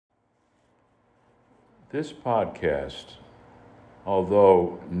This podcast,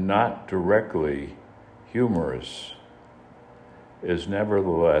 although not directly humorous, is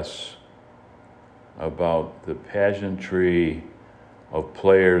nevertheless about the pageantry of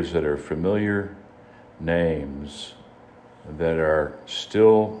players that are familiar names that are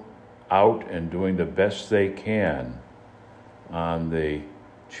still out and doing the best they can on the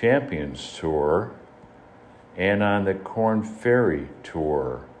Champions Tour and on the Korn Ferry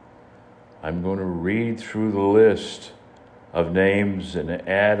Tour. I'm going to read through the list of names and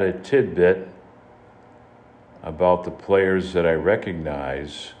add a tidbit about the players that I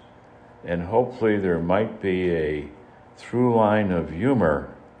recognize, and hopefully there might be a through line of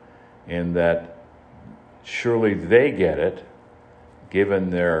humor in that surely they get it, given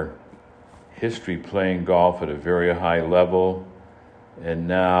their history playing golf at a very high level and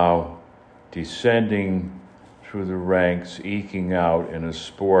now descending through the ranks, eking out in a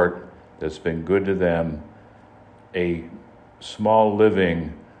sport that's been good to them, a small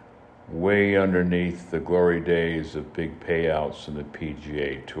living way underneath the glory days of big payouts in the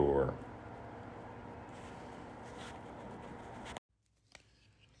PGA Tour.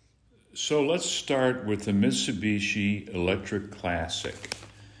 So let's start with the Mitsubishi Electric Classic,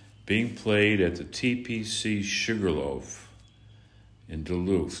 being played at the TPC Sugarloaf in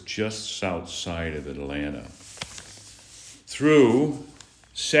Duluth, just outside of Atlanta. Through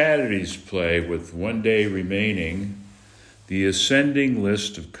Saturday's play, with 1 day remaining, the ascending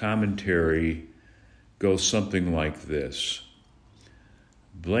list of commentary goes something like this.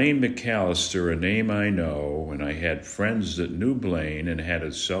 Blaine McAllister, a name I know, and I had friends that knew Blaine and had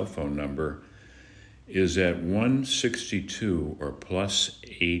his cell phone number, is at 162 or plus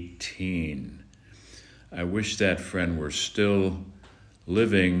 18. I wish that friend were still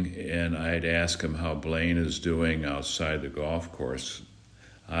living and I'd ask him how Blaine is doing outside the golf course.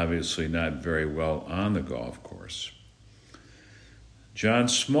 Obviously not very well on the golf course. John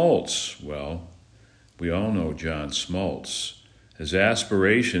Smoltz, well, we all know John Smoltz. His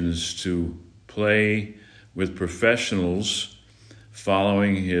aspirations to play with professionals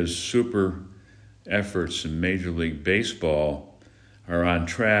following his super efforts in Major League Baseball are on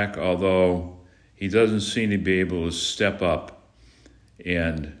track, although he doesn't seem to be able to step up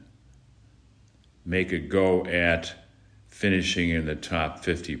and make a go at finishing in the top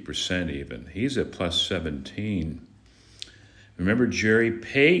 50% even. He's at plus 17. Remember Jerry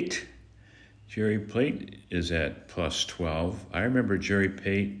Pate? Jerry Pate is at plus 12. I remember Jerry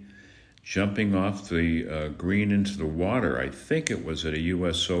Pate jumping off the green into the water. I think it was at a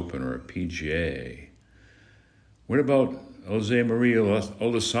U.S. Open or a PGA. What about Jose Maria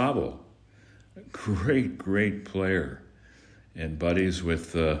Olazabal? Great player. And buddies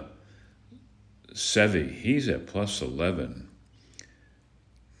with Seve. He's at plus 11.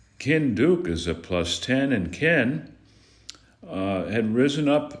 Ken Duke is at plus 10, and Ken had risen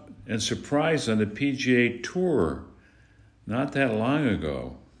up and surprised on the PGA Tour not that long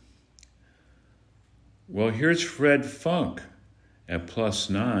ago. Well, here's Fred Funk at plus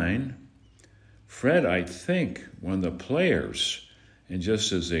 9. Fred, I think, one of the players, and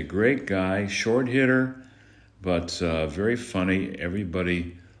just as a great guy, short hitter, but very funny.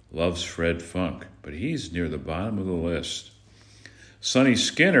 Everybody loves Fred Funk, but he's near the bottom of the list. Sonny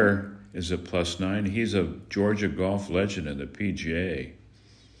Skinner is at plus 9. He's a Georgia golf legend in the PGA.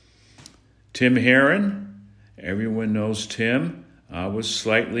 Tim Herron, everyone knows Tim, was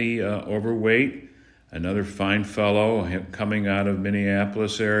slightly overweight. Another fine fellow coming out of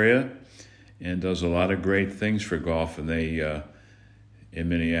Minneapolis area and does a lot of great things for golf in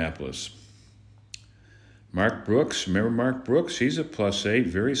Minneapolis. Mark Brooks, remember Mark Brooks? He's a plus 8,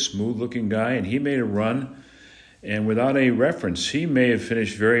 very smooth-looking guy, and he made a run. And without any reference, he may have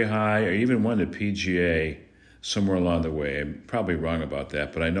finished very high or even won the PGA somewhere along the way. I'm probably wrong about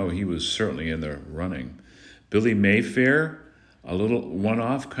that, but I know he was certainly in the running. Billy Mayfair, a little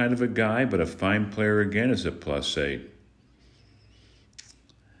one-off kind of a guy, but a fine player again, is at plus 8.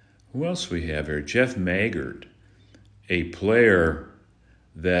 Who else we have here? Jeff Maggard, a player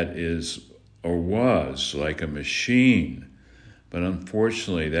that is or was like a machine, but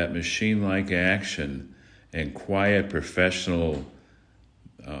unfortunately that machine-like action and quiet professional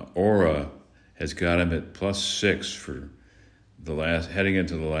aura has got him at plus 6 for heading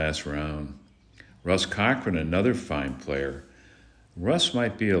into the last round. Russ Cochran, another fine player. Russ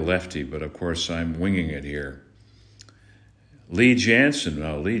might be a lefty, but of course I'm winging it here. Lee Janzen.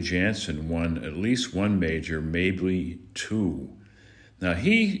 Now, Lee Janzen won at least one major, maybe 2. Now,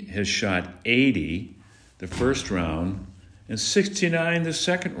 he has shot 80 the first round and 69 the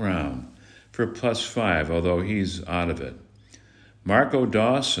second round for plus 5, although he's out of it. Marco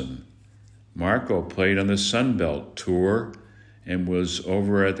Dawson, Marco played on the Sunbelt Tour and was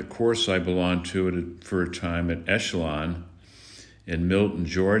over at the course I belonged to for a time at Echelon in Milton,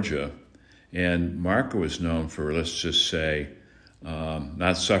 Georgia. And Marco is known for, let's just say,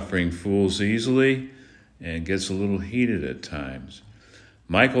 not suffering fools easily and gets a little heated at times.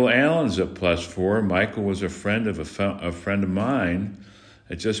 Michael Allen's at +4. Michael was a friend of a friend of mine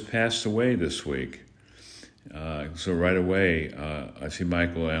that just passed away this week. So right away, I see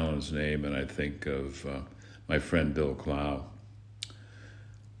Michael Allen's name and I think of my friend Bill Clow.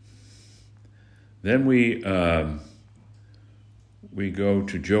 Then we go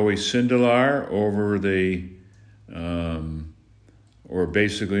to Joey Sindelar over or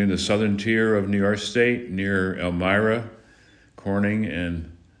basically in the southern tier of New York State, near Elmira, Corning,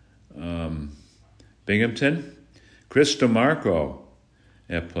 and Binghamton. Chris DeMarco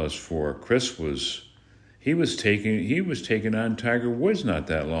at +4. Chris was taking on Tiger Woods not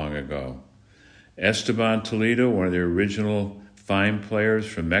that long ago. Esteban Toledo, one of the original fine players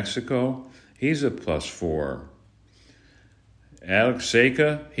from Mexico, he's a +4. Alex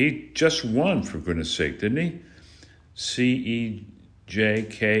Seca, he just won, for goodness sake, didn't he? CEJKA,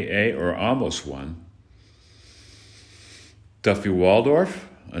 or almost won. Duffy Waldorf,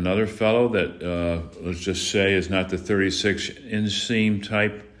 another fellow that, let's just say, is not the 36 inseam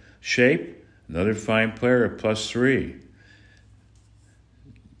type shape. Another fine player at +3.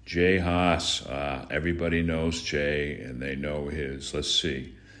 Jay Haas, everybody knows Jay, and they know his, let's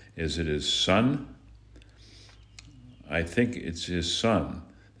see, is it his son? I think it's his son.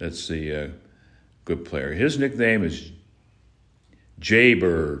 That's the good player. His nickname is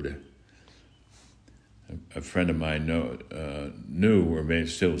Jaybird. A friend of mine knew, or maybe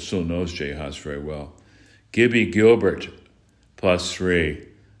still knows Jay Haas very well. Gibby Gilbert, +3.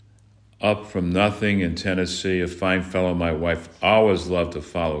 Up from nothing in Tennessee, a fine fellow. My wife always loved to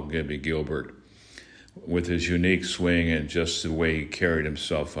follow Gibby Gilbert with his unique swing and just the way he carried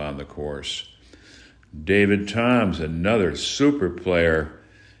himself on the course. David Toms, another super player,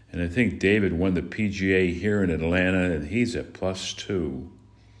 and I think David won the PGA here in Atlanta, and he's at +2.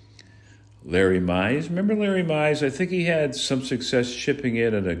 Larry Mize, remember Larry Mize? I think he had some success chipping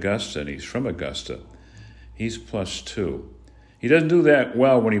in at Augusta, and he's from Augusta. He's +2. He doesn't do that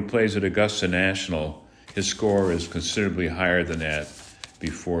well when he plays at Augusta National. His score is considerably higher than that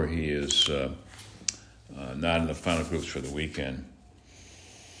before he is not in the final groups for the weekend.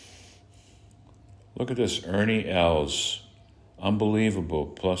 Look at this, Ernie Els. Unbelievable,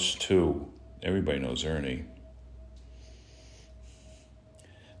 +2. Everybody knows Ernie.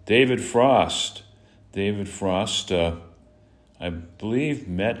 David Frost. I believe,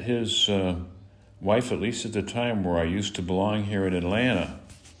 met his wife, at least at the time where I used to belong here in Atlanta,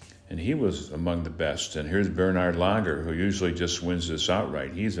 and he was among the best. And here's Bernard Langer, who usually just wins this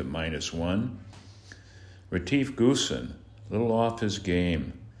outright. He's at -1. Retief Goosen, a little off his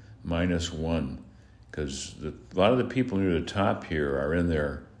game, -1, because a lot of the people near the top here are in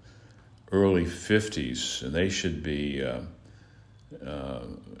their early 50s, and they should be a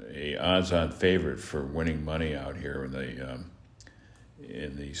odds-on favorite for winning money out here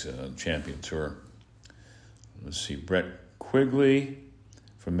in these Champion Tour. Let's see, Brett Quigley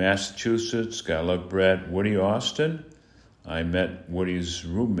from Massachusetts. Gotta love Brett. Woody Austin. I met Woody's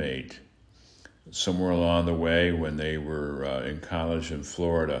roommate somewhere along the way when they were in college in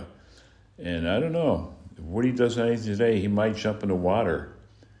Florida. And I don't know, if Woody does anything today, he might jump in the water.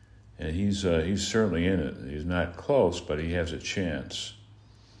 And he's certainly in it. He's not close, but he has a chance.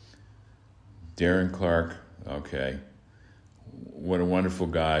 Darren Clark, okay. What a wonderful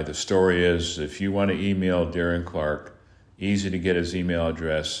guy. The story is, if you want to email Darren Clark, easy to get his email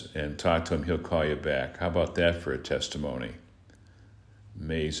address and talk to him, he'll call you back. How about that for a testimony?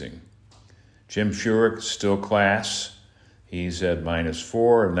 Amazing. Jim Furyk, still class. He's at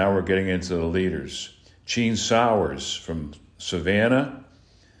 -4, and now we're getting into the leaders. Gene Sowers from Savannah.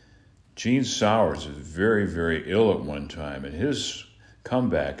 Gene Sowers is very, very ill at one time, and his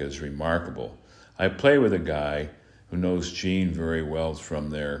comeback is remarkable. I play with a guy who knows Gene very well from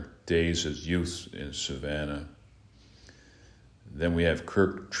their days as youth in Savannah. Then we have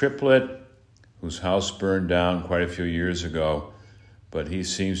Kirk Triplett, whose house burned down quite a few years ago, but he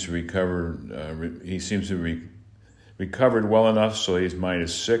seems to recovered well enough, so he's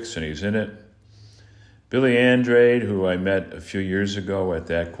 -6 and he's in it. Billy Andrade, who I met a few years ago at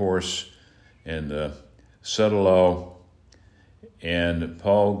that course in Sutalo, and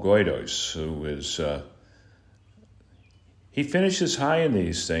Paul Goydos, who is he finishes high in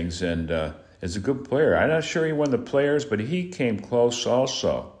these things and is a good player. I'm not sure he won the Players, but he came close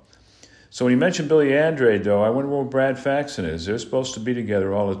also. So when you mentioned Billy Andrade, though, I wonder where Brad Faxon is. They're supposed to be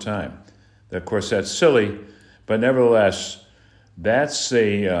together all the time. Of course, that's silly, but nevertheless, that's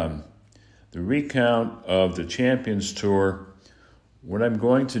the recount of the Champions Tour. What I'm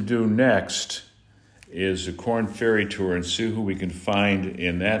going to do next is the Korn Ferry Tour and see who we can find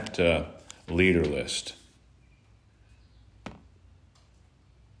in that leader list.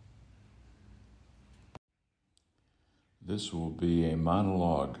 This will be a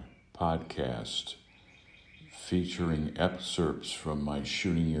monologue podcast featuring excerpts from my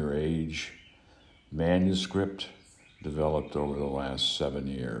Shooting Your Age manuscript developed over the last 7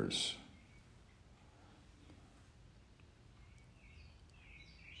 years.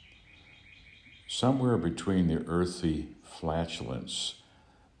 Somewhere between the earthy flatulence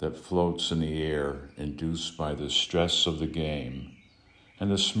that floats in the air induced by the stress of the game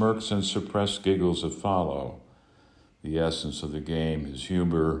and the smirks and suppressed giggles that follow, the essence of the game is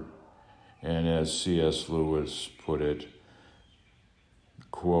humor, and as C.S. Lewis put it,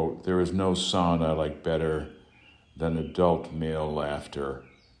 quote, "There is no sound I like better than adult male laughter,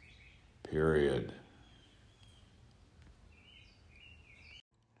 period."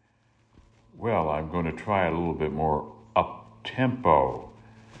 Well, I'm going to try a little bit more up-tempo.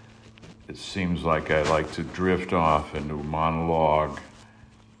 It seems like I like to drift off into a monologue,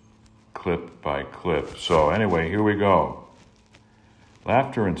 clip by clip. So anyway, here we go.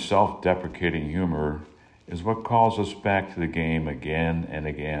 Laughter and self-deprecating humor is what calls us back to the game again and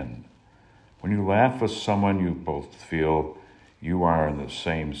again. When you laugh with someone, you both feel you are on the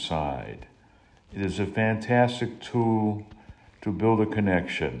same side. It is a fantastic tool to build a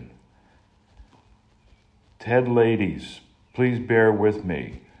connection. Ted ladies, please bear with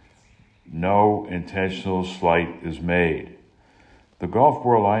me. No intentional slight is made. The golf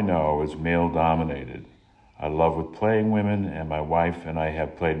world I know is male-dominated. I love with playing women, and my wife and I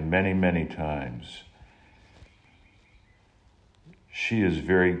have played many, many times. She is a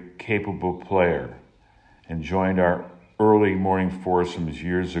very capable player and joined our early morning foursomes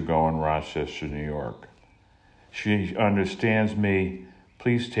years ago in Rochester, New York. She understands me.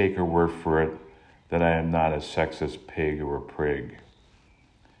 Please take her word for it that I am not a sexist pig or a prig.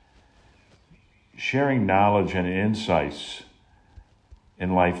 Sharing knowledge and insights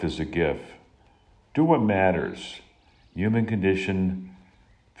in life is a gift. Do what matters. Human condition,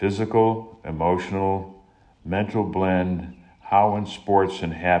 physical, emotional, mental blend, how in sports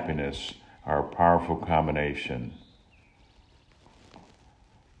and happiness are a powerful combination.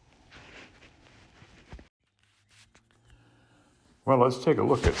 Well, let's take a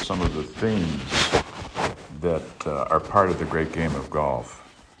look at some of the themes that are part of the great game of golf.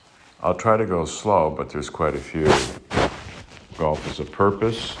 I'll try to go slow, but there's quite a few. Golf is a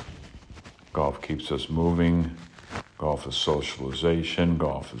purpose. Golf keeps us moving. Golf is socialization.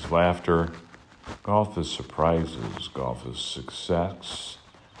 Golf is laughter. Golf is surprises. Golf is success.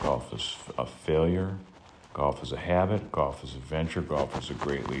 Golf is a failure. Golf is a habit. Golf is adventure. Golf is a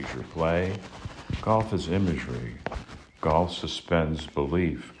great leisure play. Golf is imagery. Golf suspends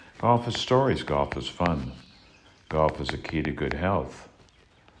belief. Golf is stories. Golf is fun. Golf is a key to good health.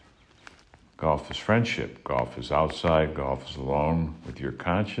 Golf is friendship. Golf is outside. Golf is alone with your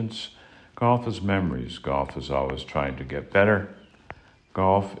conscience. Golf is memories. Golf is always trying to get better.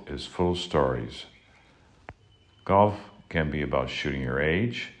 Golf is full of stories. Golf can be about shooting your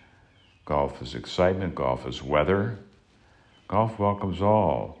age. Golf is excitement. Golf is weather. Golf welcomes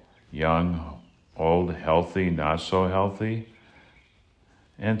all, young, old, healthy, not so healthy,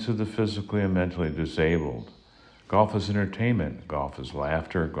 and to the physically and mentally disabled. Golf is entertainment. Golf is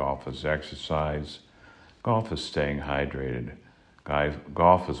laughter. Golf is exercise. Golf is staying hydrated.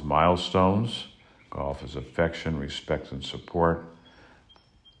 Golf is milestones. Golf is affection, respect, and support.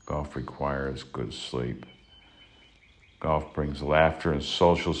 Golf requires good sleep. Golf brings laughter and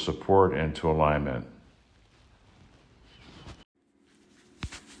social support into alignment.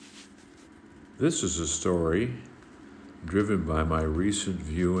 This is a story driven by my recent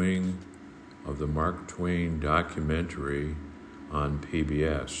viewing of the Mark Twain documentary on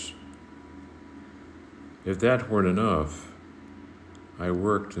PBS. If that weren't enough, I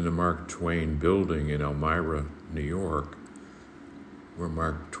worked in the Mark Twain building in Elmira, New York, where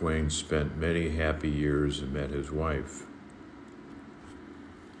Mark Twain spent many happy years and met his wife.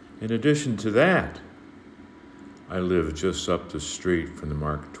 In addition to that, I lived just up the street from the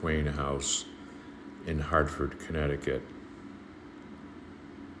Mark Twain house in Hartford, Connecticut.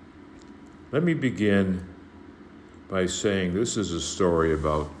 Let me begin by saying this is a story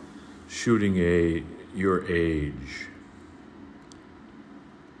about shooting your age.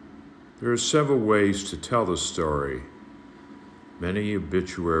 There are several ways to tell the story. Many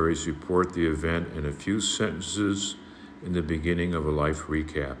obituaries report the event in a few sentences in the beginning of a life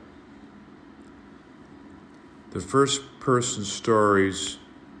recap. The first person stories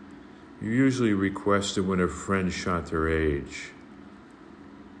are usually requested when a friend shot their age.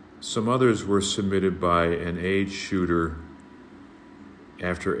 Some others were submitted by an age shooter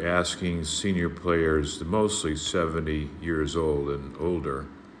after asking senior players, mostly 70 years old and older,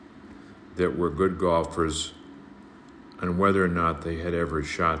 that were good golfers, on whether or not they had ever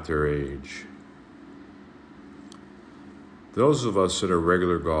shot their age. Those of us that are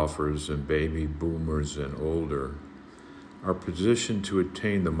regular golfers and baby boomers and older are positioned to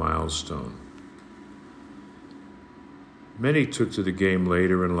attain the milestone. Many took to the game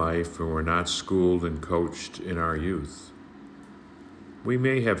later in life and were not schooled and coached in our youth. We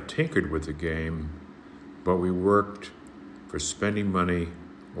may have tinkered with the game, but we worked for spending money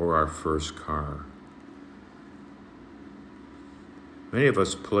or our first car. Many of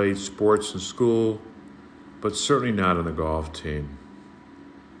us played sports in school, but certainly not on the golf team.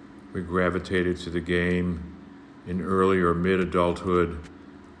 We gravitated to the game in early or mid-adulthood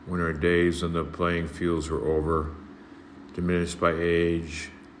when our days on the playing fields were over, diminished by age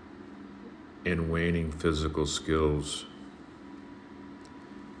and waning physical skills.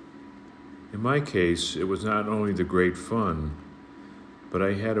 In my case, it was not only the great fun, but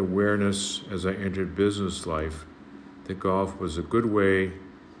I had awareness as I entered business life that golf was a good way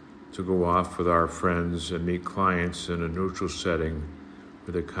to go off with our friends and meet clients in a neutral setting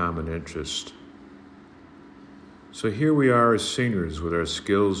with a common interest. So here we are as seniors with our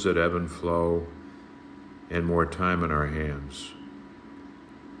skills that ebb and flow and more time in our hands.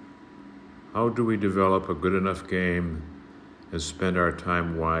 How do we develop a good enough game and spend our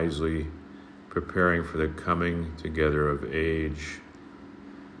time wisely preparing for the coming together of age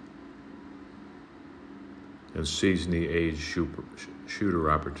and seizing the age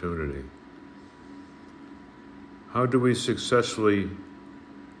shooter opportunity? How do successful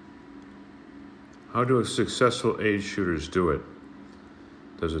age shooters do it?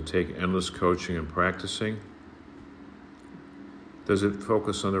 Does it take endless coaching and practicing? Does it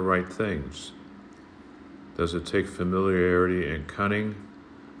focus on the right things? Does it take familiarity and cunning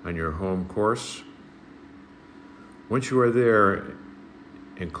on your home course? Once you are there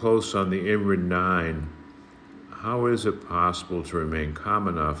and close on the inward 9, how is it possible to remain calm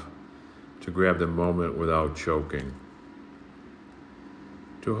enough to grab the moment without choking?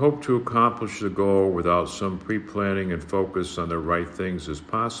 To hope to accomplish the goal without some pre-planning and focus on the right things is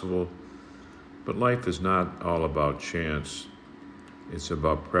possible, but life is not all about chance. It's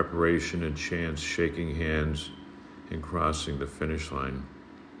about preparation and chance shaking hands and crossing the finish line.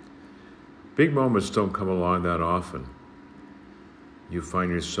 Big moments don't come along that often. You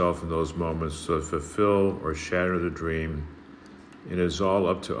find yourself in those moments to fulfill or shatter the dream. It is all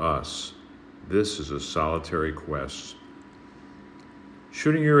up to us. This is a solitary quest.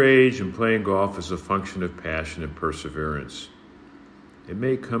 Shooting your age and playing golf is a function of passion and perseverance. It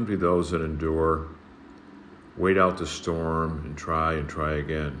may come to those that endure, wait out the storm, and try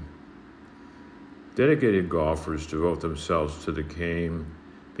again. Dedicated golfers devote themselves to the game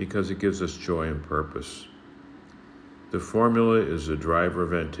because it gives us joy and purpose. The formula is the driver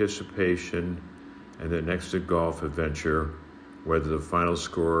of anticipation and the next golf adventure, whether the final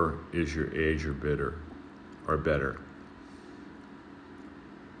score is your age or better.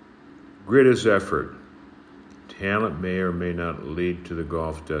 Grit is effort. Talent may or may not lead to the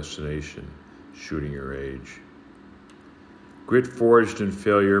golf destination, shooting your age. Grit forged in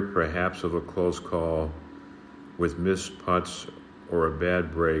failure, perhaps of a close call, with missed putts or a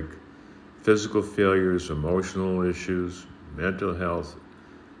bad break, physical failures, emotional issues, mental health,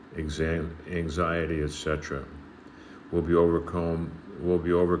 anxiety, etc., will be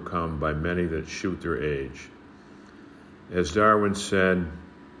overcome by many that shoot their age. As Darwin said,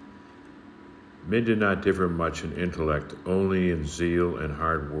 men did not differ much in intellect, only in zeal and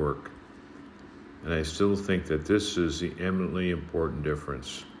hard work. And I still think that this is the eminently important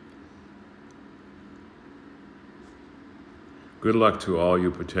difference. Good luck to all you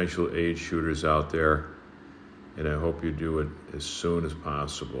potential age shooters out there, and I hope you do it as soon as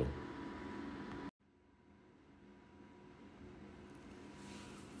possible.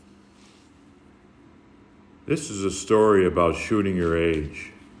 This is a story about shooting your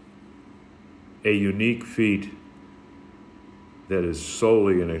age, a unique feat that is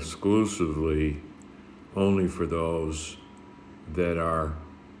solely and exclusively only for those that are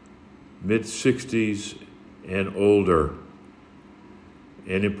mid-60s and older.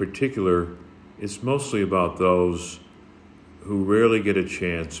 And in particular, it's mostly about those who rarely get a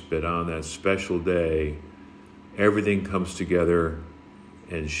chance, but on that special day, everything comes together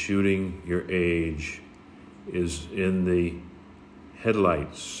and shooting your age is in the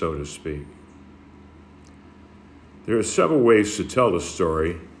headlights, so to speak. There are several ways to tell the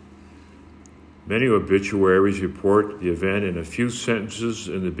story. Many obituaries report the event in a few sentences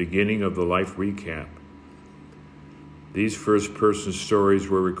in the beginning of the life recap. These first-person stories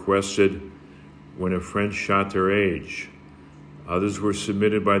were requested when a friend shot their age. Others were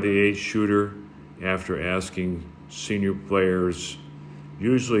submitted by the age shooter after asking senior players,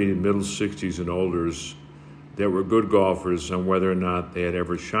 usually middle 60s and olders, that were good golfers on whether or not they had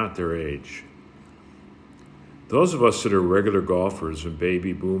ever shot their age. Those of us that are regular golfers and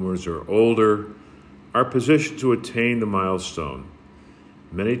baby boomers or older are positioned to attain the milestone.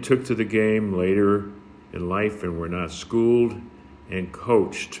 Many took to the game later in life and were not schooled and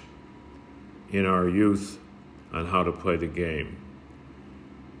coached in our youth on how to play the game.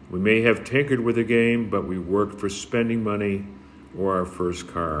 We may have tinkered with the game, but we worked for spending money or our first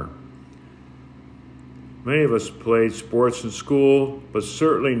car. Many of us played sports in school, but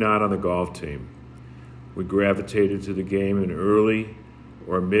certainly not on the golf team. We gravitated to the game in early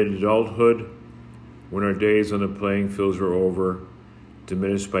or mid-adulthood when our days on the playing fields were over,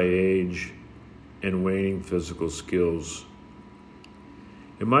 diminished by age and waning physical skills.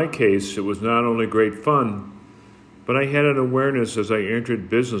 In my case, it was not only great fun, but I had an awareness as I entered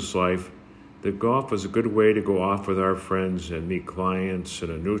business life that golf was a good way to go off with our friends and meet clients in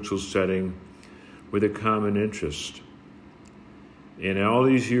a neutral setting with a common interest. And all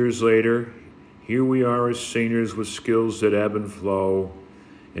these years later, here we are as seniors with skills that ebb and flow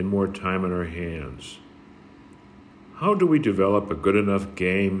and more time on our hands. How do we develop a good enough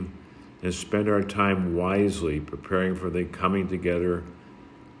game and spend our time wisely preparing for the coming together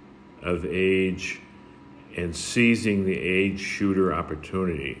of age and seizing the age shooter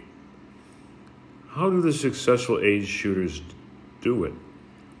opportunity? How do the successful age shooters do it?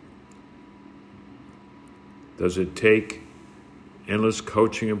 Does it take endless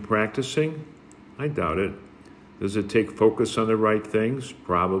coaching and practicing? I doubt it. Does it take focus on the right things?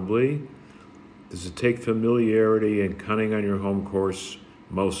 Probably. Does it take familiarity and cunning on your home course?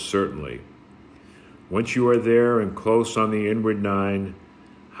 Most certainly. Once you are there and close on the inward nine,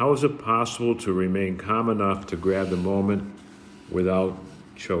 how is it possible to remain calm enough to grab the moment without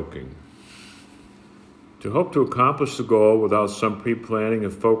choking? To hope to accomplish the goal without some pre-planning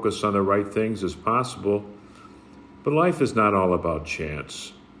and focus on the right things is possible, but life is not all about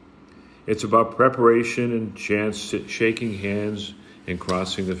chance. It's about preparation and chance, shaking hands and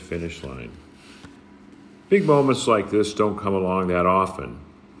crossing the finish line. Big moments like this don't come along that often.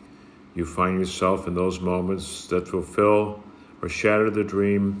 You find yourself in those moments that fulfill or shatter the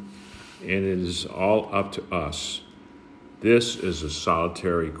dream, and it is all up to us. This is a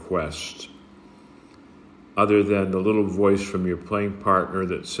solitary quest. Other than the little voice from your playing partner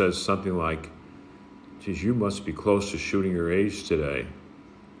that says something like, "Geez, you must be close to shooting your age today."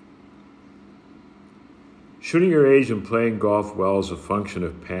 Shooting your age and playing golf well is a function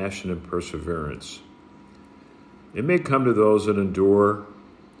of passion and perseverance. It may come to those that endure,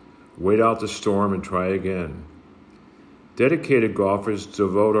 wait out the storm, and try again. Dedicated golfers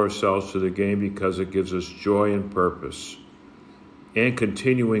devote ourselves to the game because it gives us joy and purpose and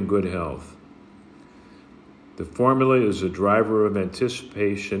continuing good health. The formula is a driver of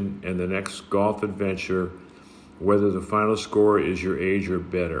anticipation and the next golf adventure, whether the final score is your age or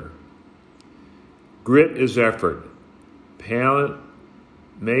better. Grit is effort. Talent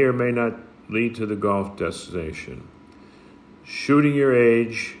may or may not lead to the golf destination. Shooting your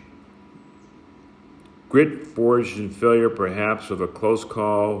age, grit forged in failure perhaps of a close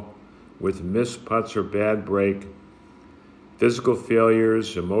call with missed putts or bad break, physical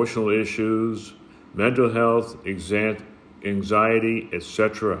failures, emotional issues, mental health, anxiety,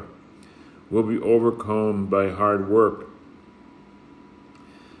 etc., will be overcome by hard work.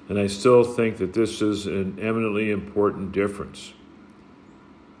 And I still think that this is an eminently important difference.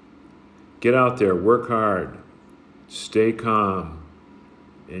 Get out there, work hard, stay calm,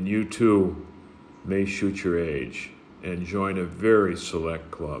 and you too may shoot your age and join a very select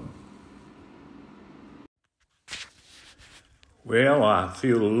club. Well, I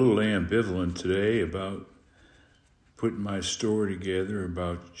feel a little ambivalent today about putting my story together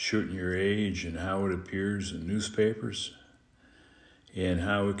about shooting your age and how it appears in newspapers and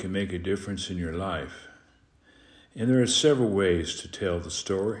how it can make a difference in your life. And there are several ways to tell the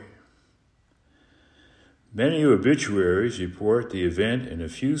story. Many obituaries report the event in a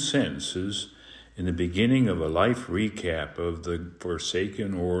few sentences in the beginning of a life recap of the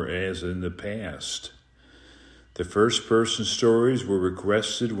forsaken or as in the past. The first-person stories were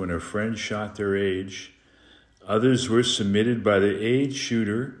requested when a friend shot their age. Others were submitted by the age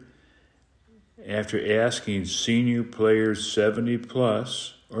shooter after asking senior players 70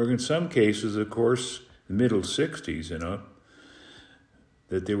 plus, or in some cases, of course, the middle 60s,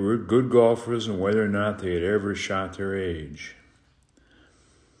 that they were good golfers and whether or not they had ever shot their age.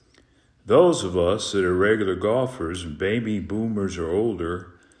 Those of us that are regular golfers, baby boomers or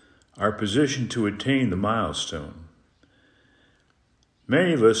older, are positioned to attain the milestone.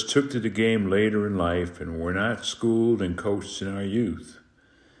 Many of us took to the game later in life and were not schooled and coached in our youth.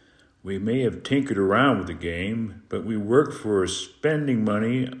 We may have tinkered around with the game, but we worked for spending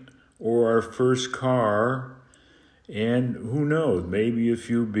money or our first car, and who knows, maybe a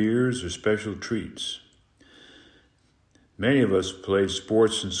few beers or special treats. Many of us played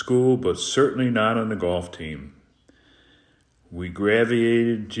sports in school, but certainly not on the golf team. We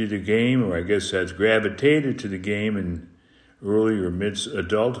gravitated to the game, or I guess that's gravitated to the game in early or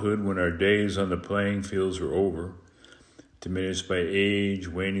mid-adulthood when our days on the playing fields were over, diminished by age,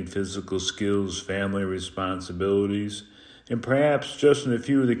 waning physical skills, family responsibilities, and perhaps, just in a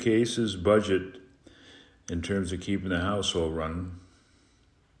few of the cases, budget in terms of keeping the household running.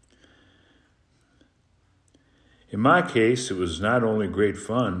 In my case, it was not only great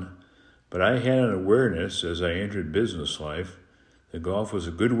fun, but I had an awareness as I entered business life that golf was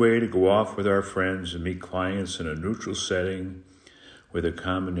a good way to go off with our friends and meet clients in a neutral setting with a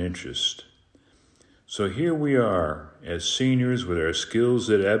common interest. So here we are, as seniors with our skills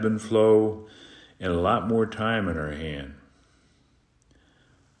that ebb and flow and a lot more time in our hand.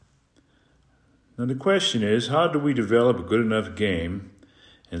 Now the question is, how do we develop a good enough game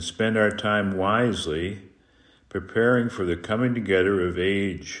and spend our time wisely preparing for the coming together of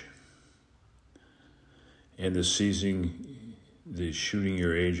age and the seizing the shooting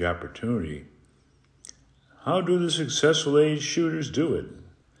your age opportunity? How do the successful age shooters do it?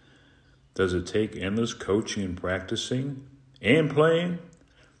 Does it take endless coaching and practicing and playing?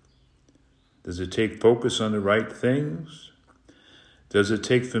 Does it take focus on the right things? Does it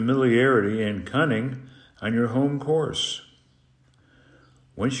take familiarity and cunning on your home course?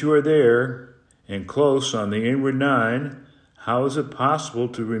 Once you are there and close on the inward nine, how is it possible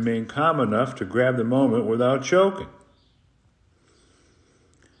to remain calm enough to grab the moment without choking?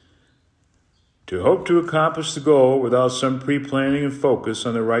 To hope to accomplish the goal without some pre-planning and focus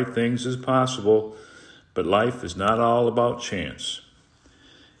on the right things is possible, but life is not all about chance.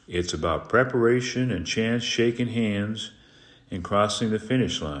 It's about preparation and chance shaking hands and crossing the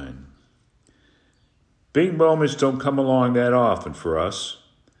finish line. Big moments don't come along that often for us.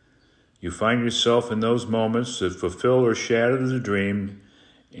 You find yourself in those moments that fulfill or shatter the dream,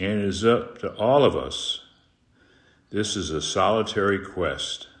 and it is up to all of us. This is a solitary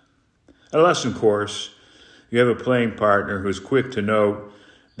quest. Unless, of course, you have a playing partner who's quick to know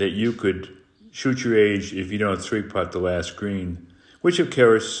that you could shoot your age if you don't three-putt the last green, which, of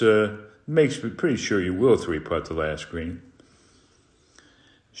course, makes me pretty sure you will three-putt the last green.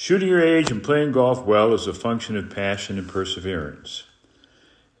 Shooting your age and playing golf well is a function of passion and perseverance.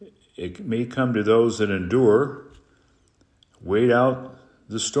 It may come to those that endure, wait out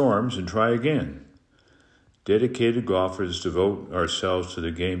the storms, and try again. Dedicated golfers devote ourselves to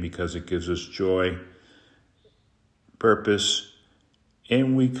the game because it gives us joy, purpose,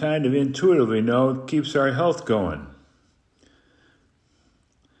 and we kind of intuitively know it keeps our health going.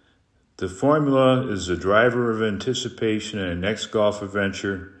 The formula is the driver of anticipation in a next golf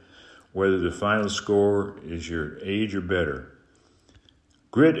adventure, whether the final score is your age or better.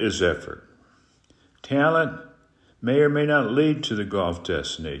 Grit is effort. Talent may or may not lead to the golf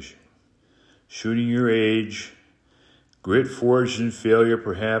destination. Shooting your age, grit forged in failure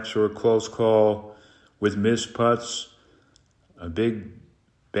perhaps, or a close call with missed putts, a big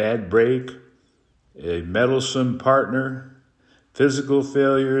bad break, a meddlesome partner, physical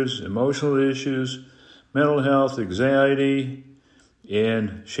failures, emotional issues, mental health, anxiety,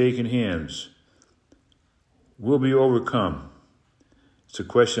 and shaking hands will be overcome. It's a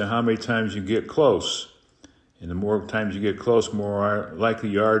question of how many times you get close. And the more times you get close, more likely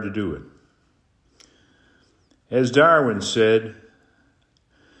you are to do it. As Darwin said,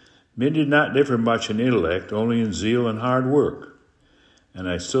 men did not differ much in intellect, only in zeal and hard work. And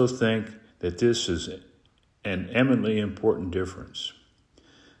I still think that this is an eminently important difference.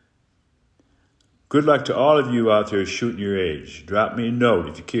 Good luck to all of you out there shooting your age. Drop me a note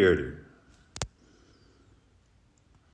if you care to.